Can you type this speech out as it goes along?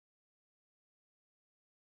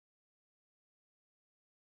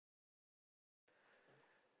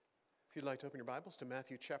If you'd like to open your Bibles to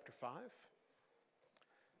Matthew chapter 5.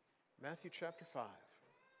 Matthew chapter 5.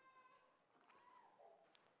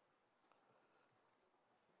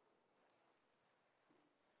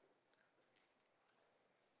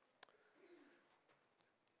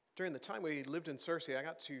 During the time we lived in Searcy, I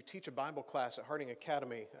got to teach a Bible class at Harding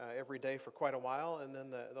Academy every day for quite a while. And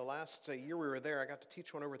then the last year we were there, I got to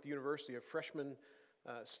teach one over at the university of freshman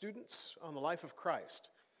students on the life of Christ.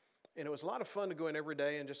 And it was a lot of fun to go in every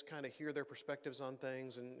day and just kind of hear their perspectives on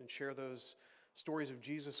things and share those stories of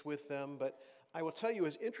Jesus with them. But I will tell you,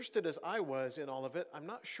 as interested as I was in all of it, I'm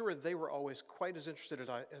not sure they were always quite as interested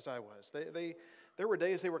as I was. There were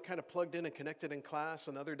days they were kind of plugged in and connected in class,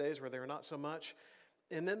 and other days where they were not so much.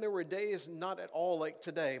 And then there were days, not at all like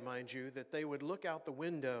today, mind you, that they would look out the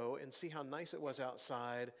window and see how nice it was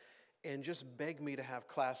outside and just beg me to have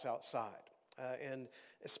class outside. And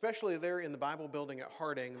especially there in the Bible building at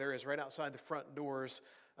Harding, there is right outside the front doors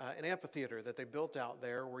an amphitheater that they built out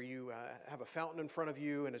there where you have a fountain in front of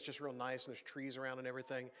you and it's just real nice and there's trees around and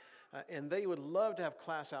everything. And they would love to have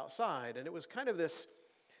class outside. And it was kind of this,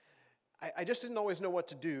 I just didn't always know what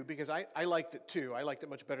to do because I liked it too. I liked it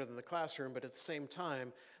much better than the classroom, but at the same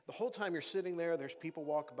time, the whole time you're sitting there, there's people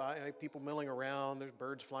walking by, people milling around, there's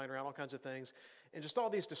birds flying around, all kinds of things, and just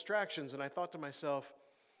all these distractions. And I thought to myself,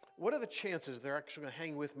 what are the chances they're actually going to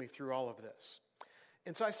hang with me through all of this?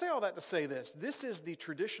 And so I say all that to say this. This is the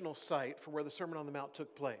traditional site for where the Sermon on the Mount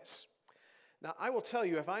took place. Now, I will tell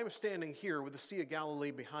you, if I'm standing here with the Sea of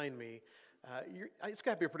Galilee behind me, it's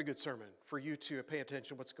got to be a pretty good sermon for you to pay attention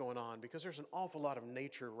to what's going on because there's an awful lot of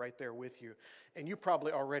nature right there with you. And you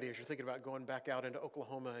probably already, as you're thinking about going back out into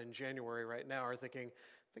Oklahoma in January right now, are thinking,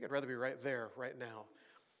 I think I'd rather be right there right now.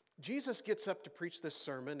 Jesus gets up to preach this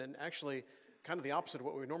sermon, and actually kind of the opposite of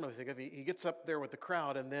what we normally think of. He gets up there with the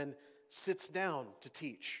crowd and then sits down to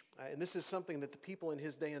teach. And this is something that the people in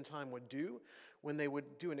his day and time would do. When they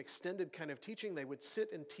would do an extended kind of teaching, they would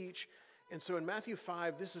sit and teach. And so in Matthew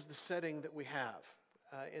 5, this is the setting that we have.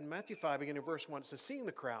 In Matthew 5, beginning in verse 1, it says, seeing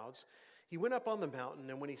the crowds, he went up on the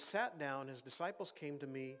mountain, and when he sat down, his disciples came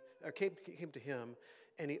to him,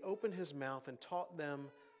 and he opened his mouth and taught them,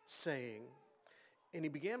 saying, and he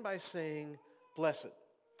began by saying, blessed.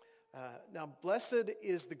 Now, blessed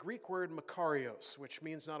is the Greek word makarios, which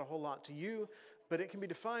means not a whole lot to you, but it can be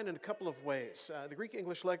defined in a couple of ways. The Greek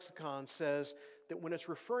English lexicon says that when it's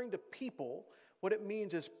referring to people, what it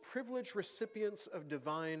means is privileged recipients of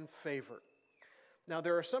divine favor. Now,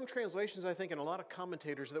 there are some translations, I think, and a lot of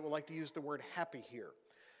commentators that would like to use the word happy here.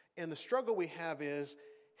 And the struggle we have is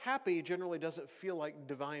happy generally doesn't feel like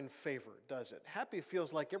divine favor, does it? Happy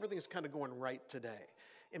feels like everything's kind of going right today.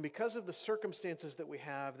 And because of the circumstances that we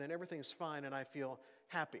have, then everything's fine and I feel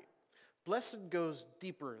happy. Blessed goes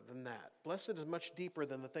deeper than that. Blessed is much deeper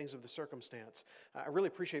than the things of the circumstance. I really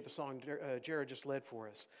appreciate the song Jared just led for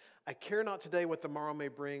us. I care not today what the morrow may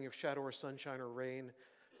bring, if shadow or sunshine or rain.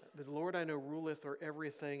 The Lord I know ruleth o'er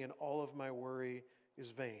everything, and all of my worry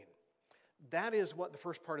is vain. That is what the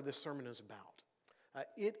first part of this sermon is about.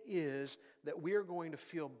 It is that we are going to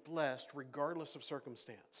feel blessed regardless of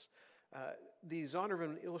circumstance. The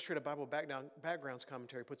Zondervan Illustrated Bible Backgrounds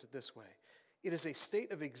commentary puts it this way. It is a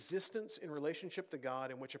state of existence in relationship to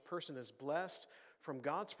God in which a person is blessed from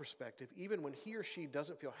God's perspective, even when he or she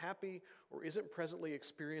doesn't feel happy or isn't presently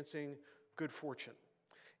experiencing good fortune.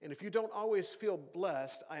 And if you don't always feel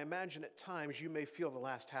blessed, I imagine at times you may feel the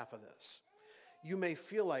last half of this. You may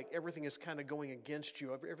feel like everything is kind of going against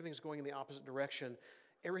you, everything's going in the opposite direction.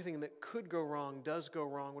 Everything that could go wrong does go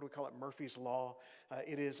wrong. What do we call it? Murphy's Law.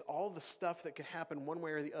 It is all the stuff that could happen one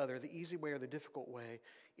way or the other, the easy way or the difficult way.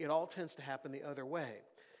 It all tends to happen the other way.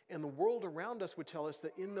 And the world around us would tell us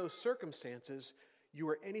that in those circumstances, you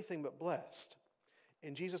are anything but blessed.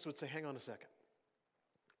 And Jesus would say, hang on a second.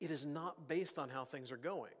 It is not based on how things are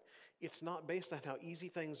going. It's not based on how easy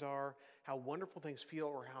things are, how wonderful things feel,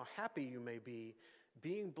 or how happy you may be.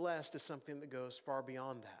 Being blessed is something that goes far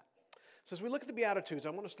beyond that. So as we look at the Beatitudes,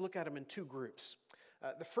 I want us to look at them in two groups.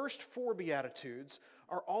 The first four Beatitudes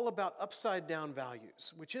are all about upside-down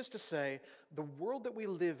values, which is to say, the world that we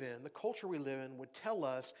live in, the culture we live in, would tell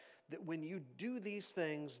us that when you do these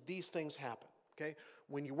things happen. Okay?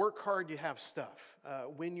 When you work hard, you have stuff.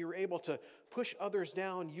 When you're able to push others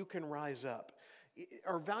down, you can rise up.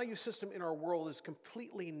 Our value system in our world is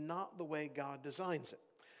completely not the way God designs it.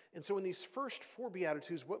 And so in these first four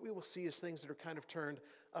Beatitudes, what we will see is things that are kind of turned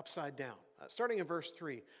upside down. Starting in verse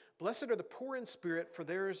 3, blessed are the poor in spirit, for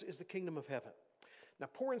theirs is the kingdom of heaven. Now,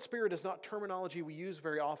 poor in spirit is not terminology we use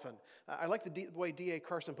very often. I like the way D.A.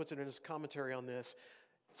 Carson puts it in his commentary on this.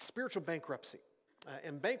 Spiritual bankruptcy.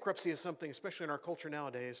 And bankruptcy is something, especially in our culture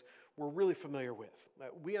nowadays, we're really familiar with.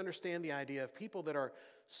 We understand the idea of people that are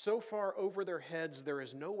so far over their heads there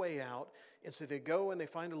is no way out, and so they go and they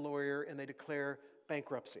find a lawyer and they declare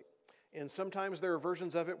bankruptcy. And sometimes there are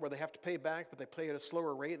versions of it where they have to pay back, but they pay at a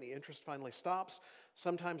slower rate and the interest finally stops.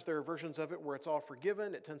 Sometimes there are versions of it where it's all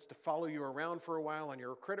forgiven. It tends to follow you around for a while on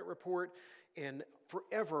your credit report, and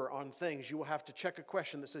forever on things you will have to check a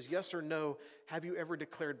question that says yes or no, have you ever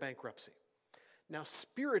declared bankruptcy? Now,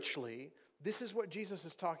 spiritually, this is what Jesus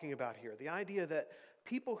is talking about here. The idea that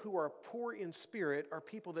people who are poor in spirit are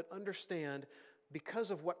people that understand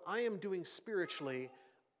because of what I am doing spiritually,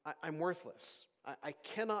 I'm worthless. I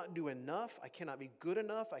cannot do enough. I cannot be good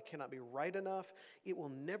enough. I cannot be right enough. It will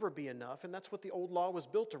never be enough. And that's what the old law was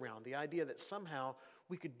built around, the idea that somehow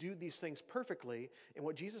we could do these things perfectly. And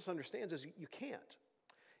what Jesus understands is you can't.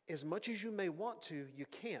 As much as you may want to, you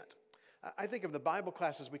can't. I think of the Bible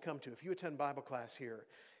classes we come to. If you attend Bible class here,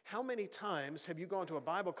 how many times have you gone to a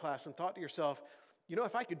Bible class and thought to yourself, you know,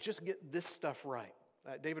 if I could just get this stuff right.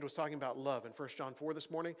 David was talking about love in 1 John 4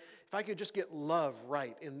 this morning. If I could just get love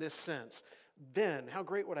right in this sense, then how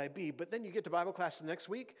great would I be? But then you get to Bible class the next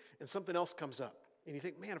week and something else comes up. And you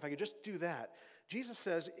think, man, if I could just do that. Jesus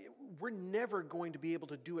says we're never going to be able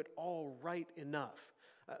to do it all right enough.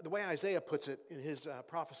 The way Isaiah puts it in his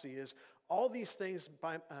prophecy is, all these things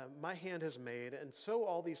my hand has made, and so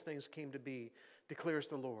all these things came to be, declares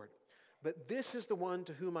the Lord. But this is the one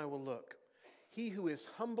to whom I will look, he who is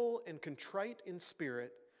humble and contrite in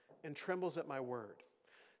spirit and trembles at my word.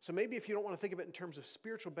 So maybe if you don't want to think of it in terms of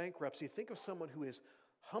spiritual bankruptcy, think of someone who is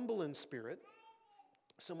humble in spirit,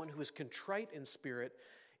 someone who is contrite in spirit,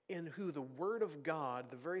 and who the word of God,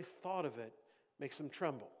 the very thought of it, makes them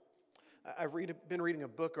tremble. I've been reading a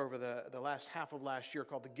book over the last half of last year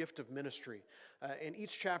called The Gift of Ministry. And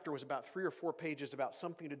each chapter was about 3 or 4 pages about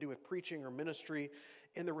something to do with preaching or ministry.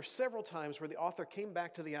 And there were several times where the author came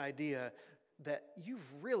back to the idea that you've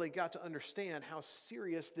really got to understand how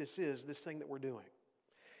serious this is, this thing that we're doing.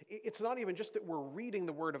 It's not even just that we're reading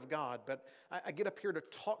the Word of God, but I get up here to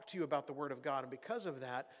talk to you about the Word of God. And because of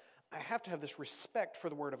that, I have to have this respect for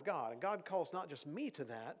the Word of God. And God calls not just me to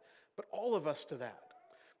that, but all of us to that.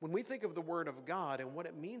 When we think of the Word of God and what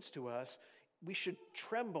it means to us, we should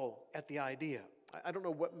tremble at the idea. I don't know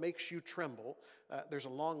what makes you tremble. There's a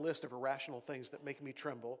long list of irrational things that make me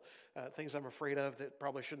tremble, things I'm afraid of that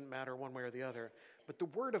probably shouldn't matter one way or the other. But the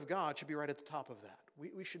Word of God should be right at the top of that.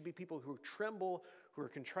 We should be people who tremble, who are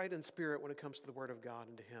contrite in spirit when it comes to the Word of God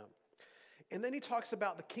and to Him. And then he talks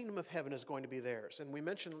about the kingdom of heaven is going to be theirs. And we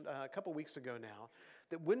mentioned a couple weeks ago now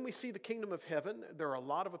that when we see the kingdom of heaven, there are a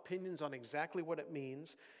lot of opinions on exactly what it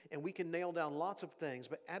means, and we can nail down lots of things,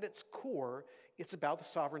 but at its core, it's about the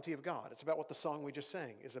sovereignty of God. It's about what the song we just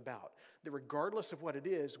sang is about. That regardless of what it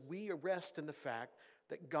is, we rest in the fact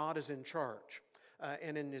that God is in charge.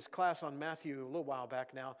 And in his class on Matthew a little while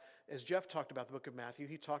back now, as Jeff talked about the book of Matthew,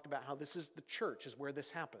 he talked about how this is the church, is where this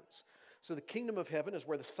happens. So the kingdom of heaven is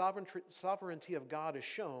where the sovereignty of God is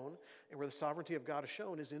shown, and where the sovereignty of God is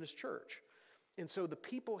shown is in his church. And so the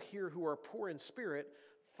people here who are poor in spirit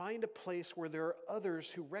find a place where there are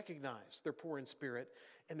others who recognize they're poor in spirit,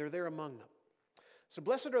 and they're there among them. So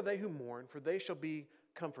blessed are they who mourn, for they shall be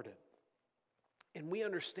comforted. And we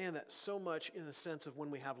understand that so much in the sense of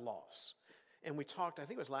when we have loss. And we talked, I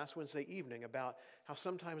think it was last Wednesday evening, about how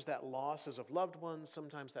sometimes that loss is of loved ones,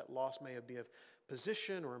 sometimes that loss may be of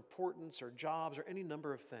position or importance or jobs or any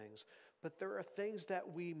number of things. But there are things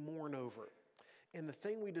that we mourn over. And the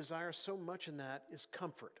thing we desire so much in that is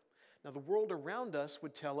comfort. Now, the world around us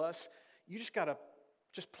would tell us, you just got to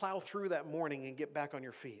just plow through that mourning and get back on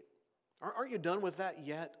your feet. Aren't you done with that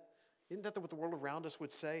yet? Isn't that what the world around us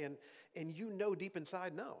would say? And you know deep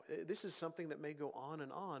inside, no. This is something that may go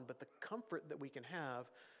on, but the comfort that we can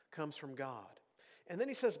have comes from God. And then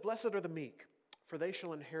he says, blessed are the meek, for they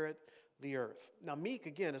shall inherit the earth. Now, meek,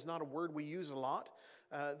 again, is not a word we use a lot.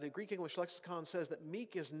 The Greek English lexicon says that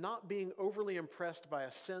meek is not being overly impressed by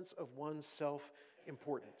a sense of one's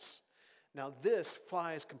self-importance. Now, this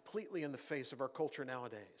flies completely in the face of our culture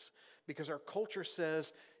nowadays, because our culture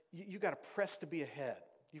says you got to press to be ahead.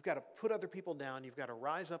 You've got to put other people down. You've got to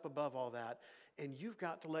rise up above all that. And you've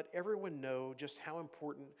got to let everyone know just how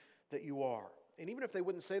important that you are. And even if they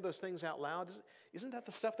wouldn't say those things out loud, isn't that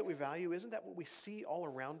the stuff that we value? Isn't that what we see all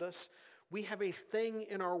around us? We have a thing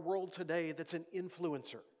in our world today that's an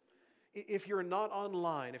influencer. If you're not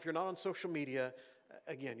online, if you're not on social media,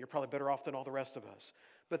 again, you're probably better off than all the rest of us.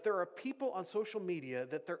 But there are people on social media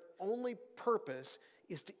that their only purpose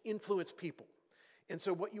is to influence people. And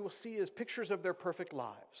so what you will see is pictures of their perfect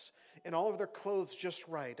lives. and all of their clothes just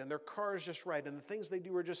right, and their cars just right, and the things they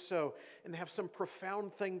do are just so, and they have some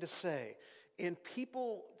profound thing to say. And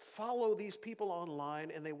people follow these people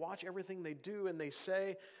online, and they watch everything they do and they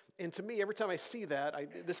say. And to me, every time I see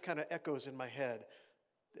that, this kind of echoes in my head.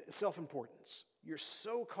 Self-importance. You're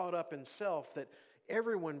so caught up in self that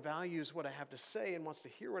everyone values what I have to say and wants to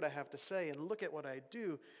hear what I have to say and look at what I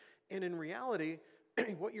do. And in reality,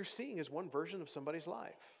 what you're seeing is one version of somebody's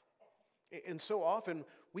life. And so often,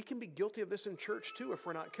 we can be guilty of this in church too if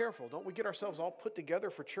we're not careful. Don't we get ourselves all put together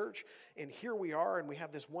for church, and here we are, and we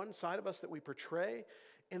have this one side of us that we portray,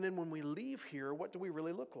 and then when we leave here, what do we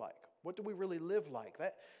really look like? What do we really live like?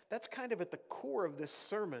 That's kind of at the core of this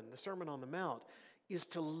sermon, the Sermon on the Mount, is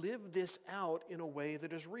to live this out in a way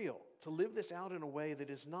that is real, to live this out in a way that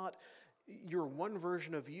is not your one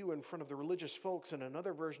version of you in front of the religious folks and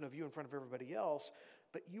another version of you in front of everybody else,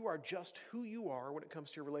 but you are just who you are when it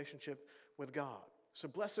comes to your relationship with God. So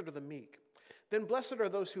blessed are the meek. Then blessed are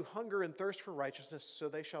those who hunger and thirst for righteousness, so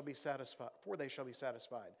they shall be satisfied, for they shall be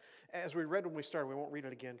satisfied. As we read when we started, we won't read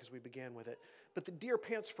it again because we began with it, but the deer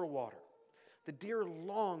pants for water. The deer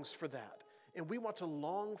longs for that. And we want to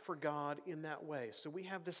long for God in that way. So we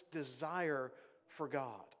have this desire for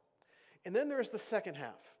God. And then there's the second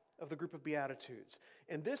half of the group of Beatitudes.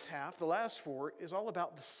 And this half, the last four, is all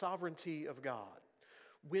about the sovereignty of God.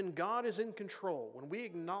 When God is in control, when we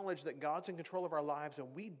acknowledge that God's in control of our lives and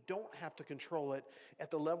we don't have to control it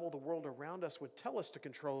at the level the world around us would tell us to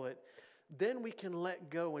control it, then we can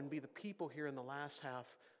let go and be the people here in the last half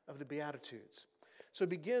of the Beatitudes. So it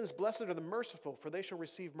begins, blessed are the merciful, for they shall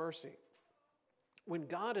receive mercy. When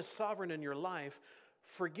God is sovereign in your life,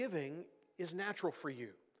 forgiving is natural for you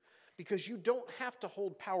because you don't have to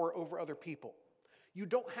hold power over other people. You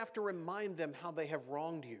don't have to remind them how they have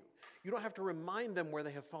wronged you. You don't have to remind them where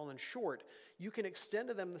they have fallen short. You can extend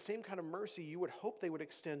to them the same kind of mercy you would hope they would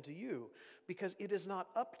extend to you because it is not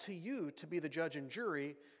up to you to be the judge and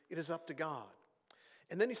jury. It is up to God.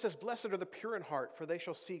 And then he says, blessed are the pure in heart, for they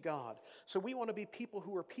shall see God. So we want to be people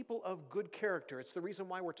who are people of good character. It's the reason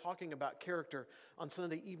why we're talking about character on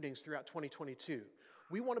Sunday evenings throughout 2022.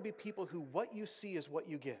 We want to be people who what you see is what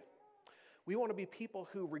you get. We want to be people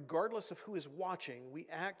who, regardless of who is watching, we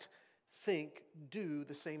act, think, do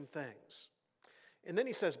the same things. And then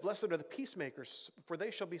he says, blessed are the peacemakers, for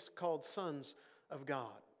they shall be called sons of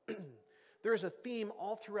God. There is a theme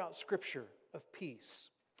all throughout Scripture of peace.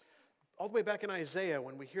 All the way back in Isaiah,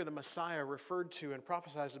 when we hear the Messiah referred to and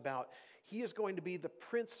prophesied about, he is going to be the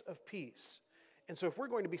Prince of Peace. And so if we're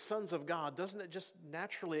going to be sons of God, doesn't it just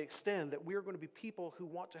naturally extend that we are going to be people who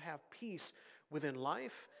want to have peace within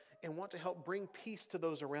life and want to help bring peace to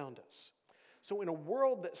those around us? So in a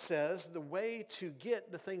world that says the way to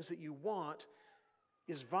get the things that you want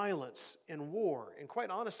is violence and war, and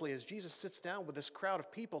quite honestly, as Jesus sits down with this crowd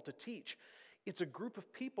of people to teach, it's a group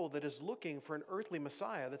of people that is looking for an earthly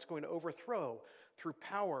Messiah that's going to overthrow through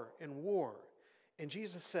power and war. And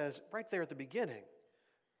Jesus says, right there at the beginning,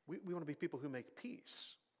 we want to be people who make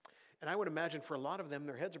peace. And I would imagine for a lot of them,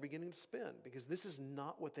 their heads are beginning to spin because this is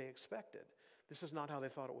not what they expected. This is not how they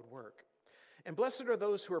thought it would work. And blessed are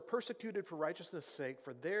those who are persecuted for righteousness' sake,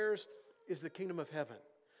 for theirs is the kingdom of heaven.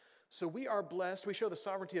 So we are blessed. We show the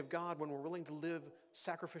sovereignty of God when we're willing to live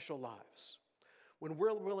sacrificial lives. When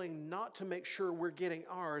we're willing not to make sure we're getting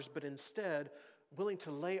ours, but instead willing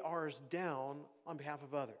to lay ours down on behalf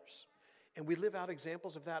of others. And we live out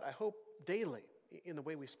examples of that, I hope, daily in the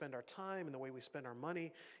way we spend our time, in the way we spend our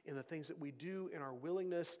money, in the things that we do, in our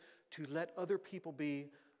willingness to let other people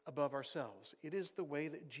be above ourselves. It is the way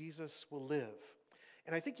that Jesus will live.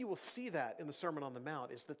 And I think you will see that in the Sermon on the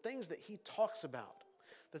Mount, is the things that he talks about,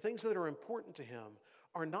 the things that are important to him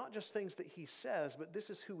are not just things that he says, but this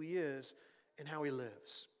is who he is and how he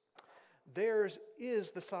lives. Theirs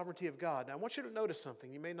is the sovereignty of God. Now, I want you to notice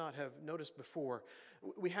something you may not have noticed before.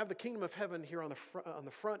 We have the kingdom of heaven here on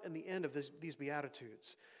the front and the end of these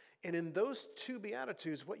Beatitudes. And in those two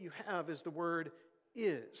Beatitudes, what you have is the word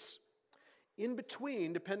is. In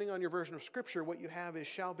between, depending on your version of Scripture, what you have is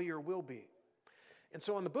shall be or will be. And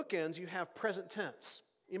so on the bookends, you have present tense.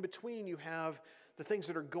 In between, you have the things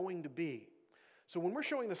that are going to be. So when we're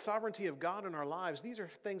showing the sovereignty of God in our lives, these are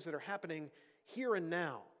things that are happening here and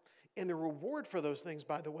now. And the reward for those things,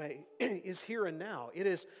 by the way, is here and now. It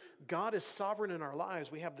is God is sovereign in our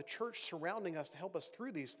lives. We have the church surrounding us to help us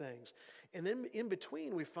through these things. And then in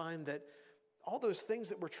between, we find that all those things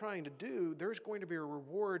that we're trying to do, there's going to be a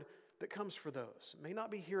reward that comes for those. It may not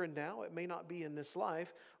be here and now. It may not be in this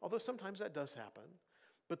life, although sometimes that does happen.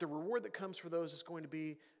 But the reward that comes for those is going to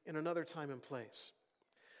be in another time and place.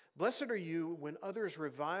 Blessed are you when others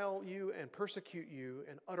revile you and persecute you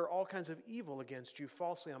and utter all kinds of evil against you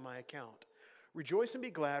falsely on my account. Rejoice and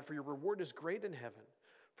be glad, for your reward is great in heaven,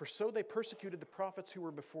 for so they persecuted the prophets who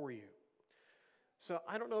were before you. So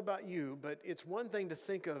I don't know about you, but it's one thing to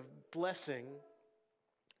think of blessing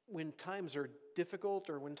when times are difficult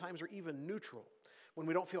or when times are even neutral, when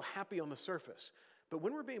we don't feel happy on the surface. But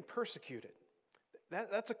when we're being persecuted,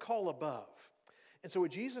 that's a call above. And so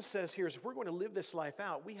what Jesus says here is if we're going to live this life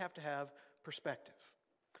out, we have to have perspective.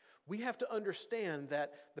 We have to understand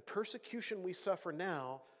that the persecution we suffer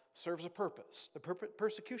now serves a purpose. The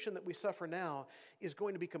persecution that we suffer now is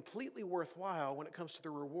going to be completely worthwhile when it comes to the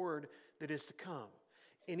reward that is to come.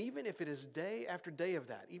 And even if it is day after day of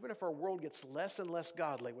that, even if our world gets less and less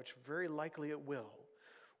godly, which very likely it will,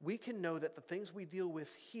 we can know that the things we deal with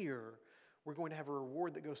here, we're going to have a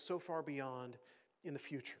reward that goes so far beyond in the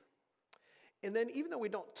future. And then even though we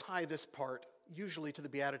don't tie this part usually to the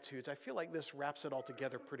Beatitudes, I feel like this wraps it all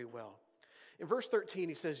together pretty well. In verse 13,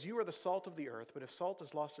 he says, you are the salt of the earth, but if salt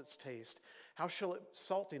has lost its taste, how shall its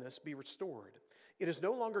saltiness be restored? It is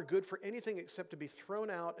no longer good for anything except to be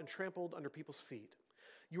thrown out and trampled under people's feet.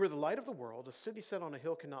 You are the light of the world. A city set on a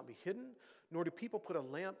hill cannot be hidden, nor do people light a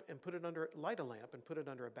lamp and put it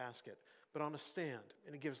under a basket, but on a stand,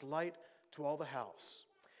 and it gives light to all the house.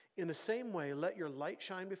 In the same way, let your light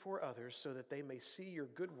shine before others so that they may see your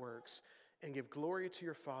good works and give glory to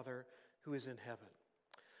your Father who is in heaven.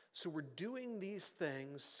 So we're doing these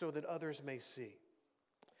things so that others may see.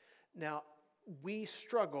 Now, we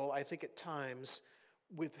struggle, I think, at times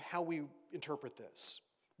with how we interpret this,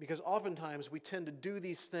 because oftentimes we tend to do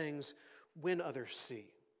these things when others see.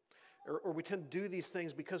 Or we tend to do these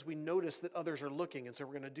things because we notice that others are looking, and so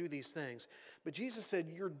we're going to do these things. But Jesus said,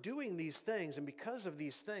 you're doing these things, and because of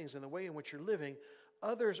these things and the way in which you're living,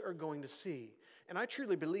 others are going to see. And I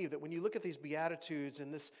truly believe that when you look at these Beatitudes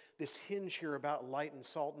and this hinge here about light and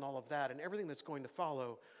salt and all of that and everything that's going to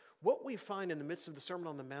follow, what we find in the midst of the Sermon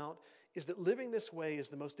on the Mount is that living this way is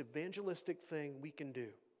the most evangelistic thing we can do.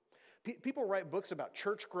 People write books about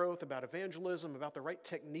church growth, about evangelism, about the right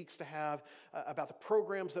techniques to have, about the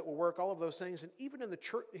programs that will work, all of those things. And even in the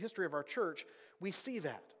history of our church, we see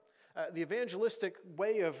that. The evangelistic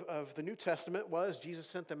way of the New Testament was Jesus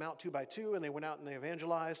sent them out 2 by 2, and they went out and they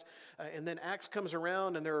evangelized. And then Acts comes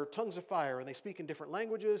around, and there are tongues of fire, and they speak in different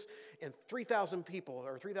languages, and 3,000 people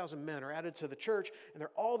or 3,000 men are added to the church, and there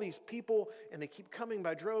are all these people, and they keep coming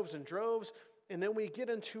by droves and droves. And then we get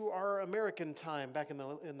into our American time back in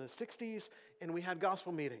the 60s, and we had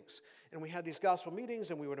gospel meetings. And we had these gospel meetings,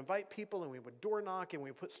 and we would invite people, and we would door knock, and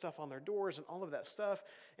we would put stuff on their doors and all of that stuff.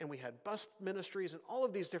 And we had bus ministries and all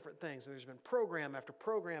of these different things. And there's been program after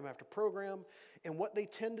program after program. And what they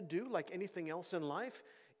tend to do, like anything else in life,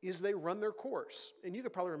 is they run their course. And you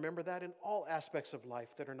could probably remember that in all aspects of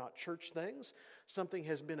life that are not church things. Something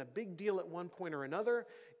has been a big deal at one point or another,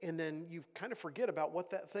 and then you kind of forget about what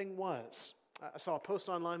that thing was. I saw a post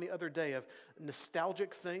online the other day of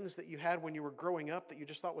nostalgic things that you had when you were growing up that you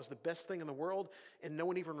just thought was the best thing in the world, and no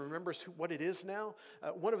one even remembers what it is now.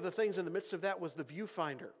 One of the things in the midst of that was the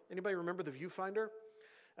viewfinder. Anybody remember the viewfinder?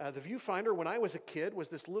 The viewfinder, when I was a kid, was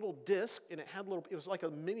this little disc, and it was like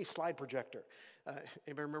a mini slide projector.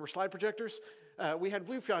 Anybody remember slide projectors? We had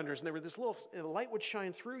viewfinders, and they were this little, and the light would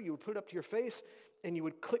shine through. You would put it up to your face, and you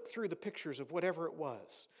would click through the pictures of whatever it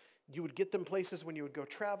was. You would get them places when you would go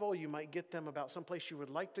travel. You might get them about someplace you would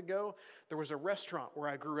like to go. There was a restaurant where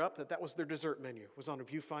I grew up that was their dessert menu. It was on a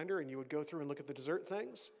viewfinder, and you would go through and look at the dessert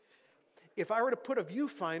things. If I were to put a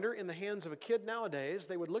viewfinder in the hands of a kid nowadays,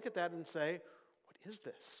 they would look at that and say, what is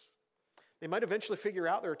this? They might eventually figure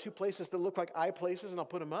out there are 2 places that look like eye places, and I'll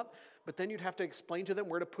put them up, but then you'd have to explain to them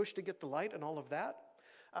where to push to get the light and all of that.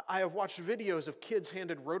 I have watched videos of kids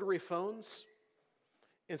handed rotary phones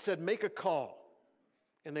and said, make a call.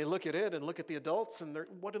 And they look at it and look at the adults, and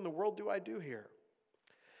what in the world do I do here?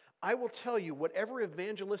 I will tell you, whatever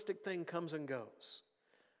evangelistic thing comes and goes,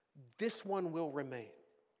 this one will remain.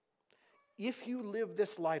 If you live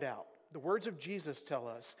this light out, the words of Jesus tell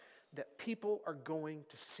us that people are going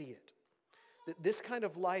to see it. That this kind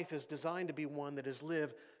of life is designed to be one that is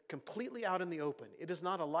lived completely out in the open. It is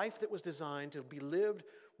not a life that was designed to be lived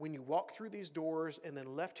when you walk through these doors and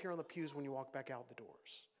then left here on the pews when you walk back out the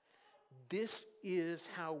doors. This is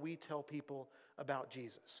how we tell people about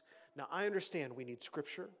Jesus. Now, I understand we need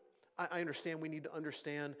Scripture. I understand we need to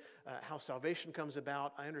understand how salvation comes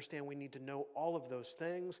about. I understand we need to know all of those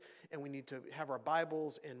things, and we need to have our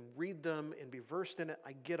Bibles and read them and be versed in it.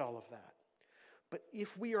 I get all of that. But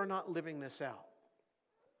if we are not living this out,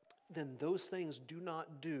 then those things do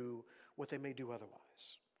not do what they may do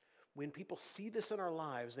otherwise. When people see this in our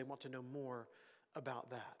lives, they want to know more about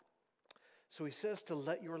that. So he says to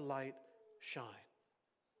let your light shine.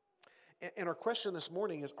 And our question this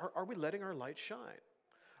morning is, are we letting our light shine?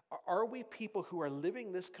 Are we people who are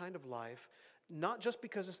living this kind of life, not just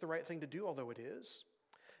because it's the right thing to do, although it is,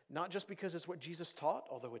 not just because it's what Jesus taught,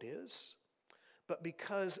 although it is, but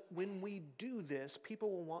because when we do this,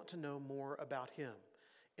 people will want to know more about him.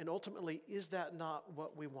 And ultimately, is that not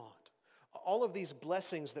what we want? All of these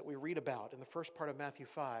blessings that we read about in the first part of Matthew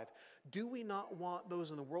 5, do we not want those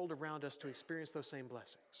in the world around us to experience those same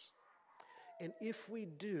blessings? And if we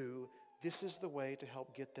do, this is the way to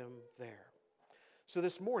help get them there. So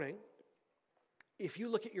this morning, if you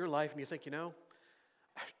look at your life and you think,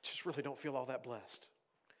 I just really don't feel all that blessed.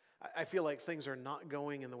 I feel like things are not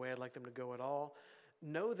going in the way I'd like them to go at all.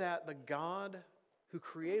 Know that the God who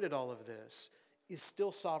created all of this is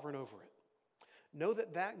still sovereign over it. Know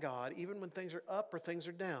that God, even when things are up or things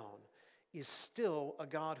are down, is still a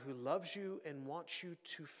God who loves you and wants you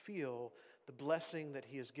to feel the blessing that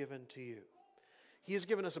he has given to you. He has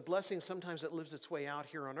given us a blessing sometimes that lives its way out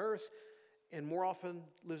here on earth, and more often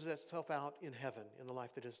lives itself out in heaven, in the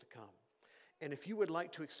life that is to come. And if you would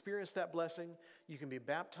like to experience that blessing, you can be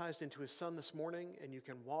baptized into his Son this morning, and you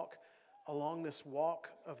can walk along this walk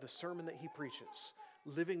of the sermon that he preaches,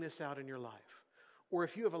 living this out in your life. Or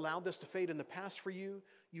if you have allowed this to fade in the past for you,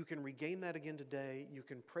 you can regain that again today. You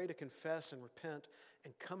can pray to confess and repent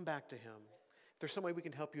and come back to him. If there's some way we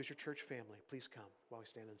can help you as your church family, please come while we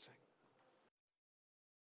stand and sing.